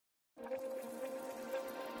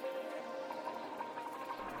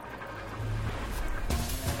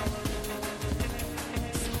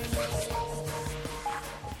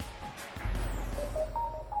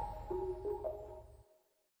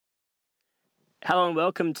Hello and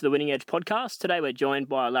welcome to the Winning Edge podcast. Today we're joined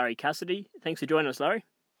by Larry Cassidy. Thanks for joining us, Larry.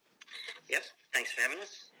 Yep, thanks for having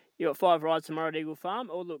us. You got 5 rides tomorrow at Eagle Farm.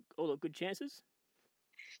 All look good chances.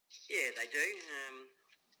 Yeah, they do.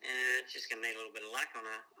 Just going to need a little bit of luck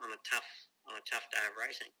on a tough day of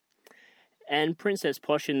racing. And Princess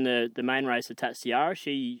Posh in the main race at Tatsiara,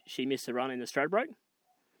 she missed the run in the Stradbroke.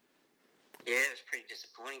 Yeah, it was pretty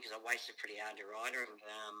disappointing because I wasted pretty hard to ride her, and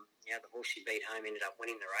the horse she beat home ended up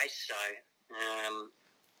winning the race. So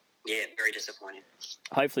very disappointing.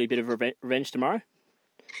 Hopefully a bit of revenge tomorrow.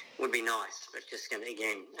 Would be nice, but just going to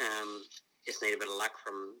just need a bit of luck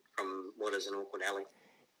from what is an awkward alley.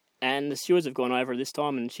 And the stewards have gone over this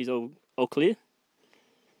time, and she's all clear.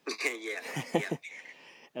 Yeah.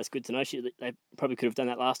 That's good to know. They probably could have done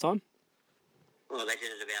that last time. Well, they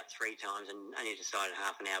did it about 3 times and only decided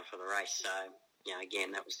half an hour for the race. So,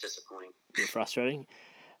 again, that was disappointing. Bit frustrating.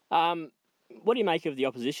 What do you make of the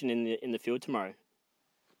opposition in the field tomorrow?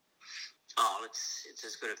 Oh, it's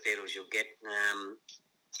as good a field as you'll get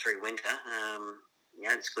through winter.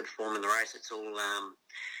 It's good form in the race. It's all a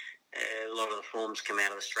lot of the forms come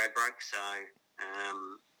out of the Stradbroke. So,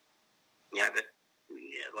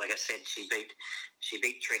 like I said, she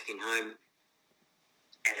beat Trekking home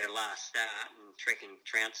at her last start, and Trekking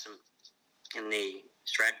trounced them in the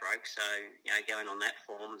Stradbroke. So, going on that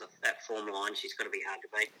form line, she's got to be hard to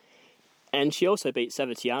beat. And she also beat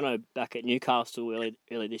Savatiano back at Newcastle early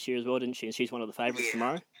this year as well, didn't she? And she's one of the favourites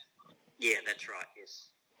tomorrow. Yeah, that's right,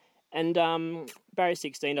 yes. And Barrier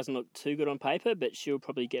 16 doesn't look too good on paper, but she'll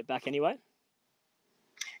probably get back anyway.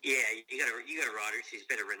 Yeah, you got to ride her. She's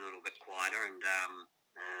better ridden a little bit quieter, and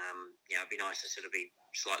it'd be nice to sort of be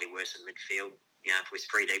slightly worse in midfield. If we're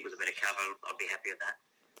 3 deep with a bit of cover, I'd be happy with that.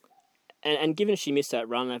 And given she missed that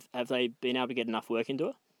run, have they been able to get enough work into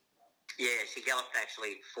her? Yeah, she galloped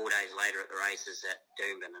actually 4 days later at the races at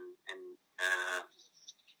Doomben, and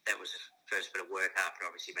that was the first bit of work after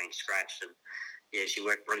obviously being scratched. And she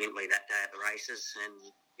worked brilliantly that day at the races,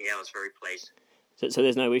 and I was very pleased. So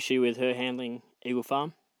there's no issue with her handling Eagle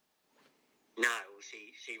Farm? No,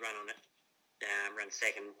 she ran on it, ran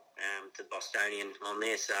second to the Bostonian on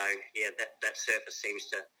there. So that surface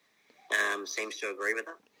seems to agree with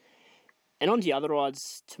her. And on to the other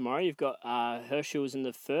rides tomorrow, you've got Herschel's in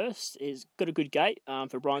the first. He's got a good gate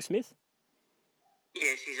for Brian Smith.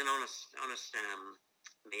 Yeah, she's an honest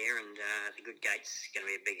mare, and the good gate's going to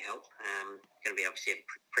be a big help. Going to be obviously a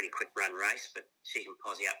pretty quick run race, but she can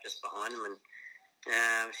posse up just behind them, and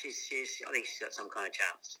I think she's got some kind of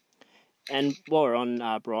chance. And while we're on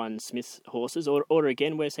Brian Smith's horses, order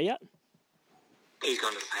again, where's he at? He's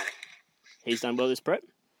gone to the paddock. He's done well this prep?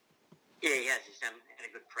 Yeah, he has. He's had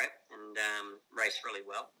a good prep and raced really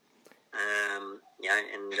well.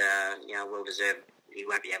 Well deserved. He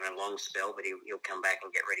won't be having a long spell, but he'll come back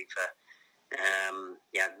and get ready for,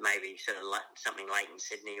 maybe sort of something late in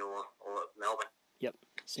Sydney or Melbourne. Yep,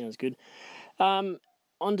 sounds good. On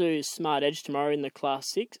to Smart Edge tomorrow in the Class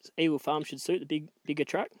 6. Eagle Farm should suit the bigger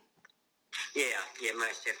track. Yeah,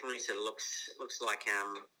 most definitely. So it looks like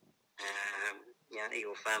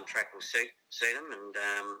Eagle Farm track will suit him, and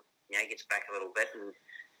he gets back a little bit, and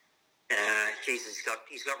he's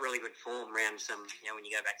got really good form around some. When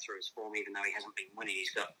you go back through his form, even though he hasn't been winning,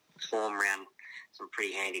 he's got form around some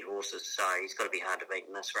pretty handy horses. So he's got to be hard to beat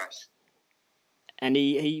in this race. And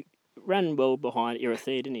he ran well behind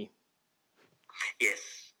Irithea, didn't he? Yes,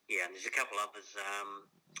 yeah. And there's a couple others.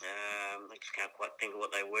 I just can't quite think of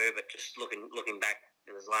what they were, but just looking back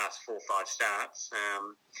at his last 4 or 5 starts,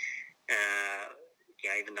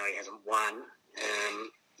 even though he hasn't won,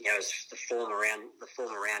 the form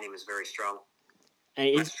around him is very strong.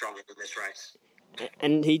 And much stronger than this race.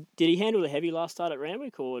 And did he handle the heavy last start at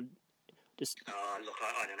Randwick, or just? Oh, look,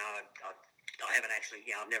 I don't know. I haven't actually.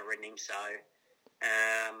 I've never ridden him, so.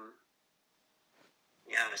 I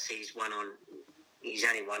see he's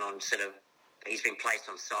only won on sort of. He's been placed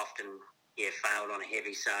on soft and failed on a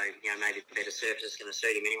heavy, so maybe the better surface is going to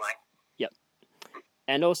suit him anyway. Yep.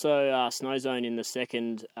 And also Snow Zone in the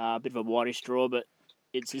second, a bit of a whitish draw, but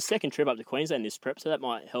it's his second trip up to Queensland this prep, so that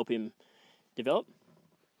might help him develop.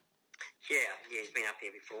 Yeah, he's been up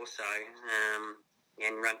here before, so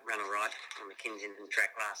and run all right on the Kensington track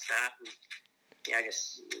last start. And,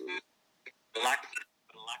 just luck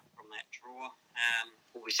from that draw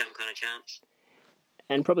will be some kind of chance.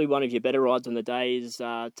 And probably one of your better rides on the day is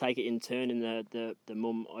Take It in Turn in the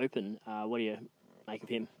Mum Open. What do you make of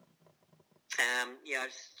him? I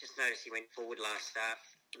just noticed he went forward last start,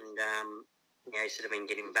 and he's sort of been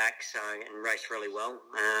getting back, and raced really well.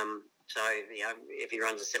 So if he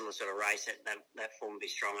runs a similar sort of race, that form will be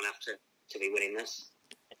strong enough to be winning this.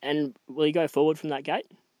 And will he go forward from that gate?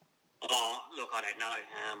 Oh, look, I don't know.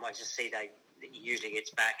 I just see he usually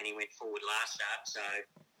gets back, and he went forward last start. So,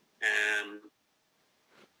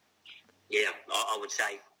 I would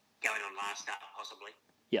say going on last start possibly.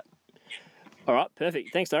 Yep. All right,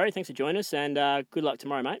 perfect. Thanks, Larry. Thanks for joining us, and good luck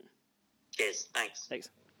tomorrow, mate. Cheers. Thanks. Thanks.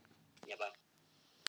 Yeah, bye.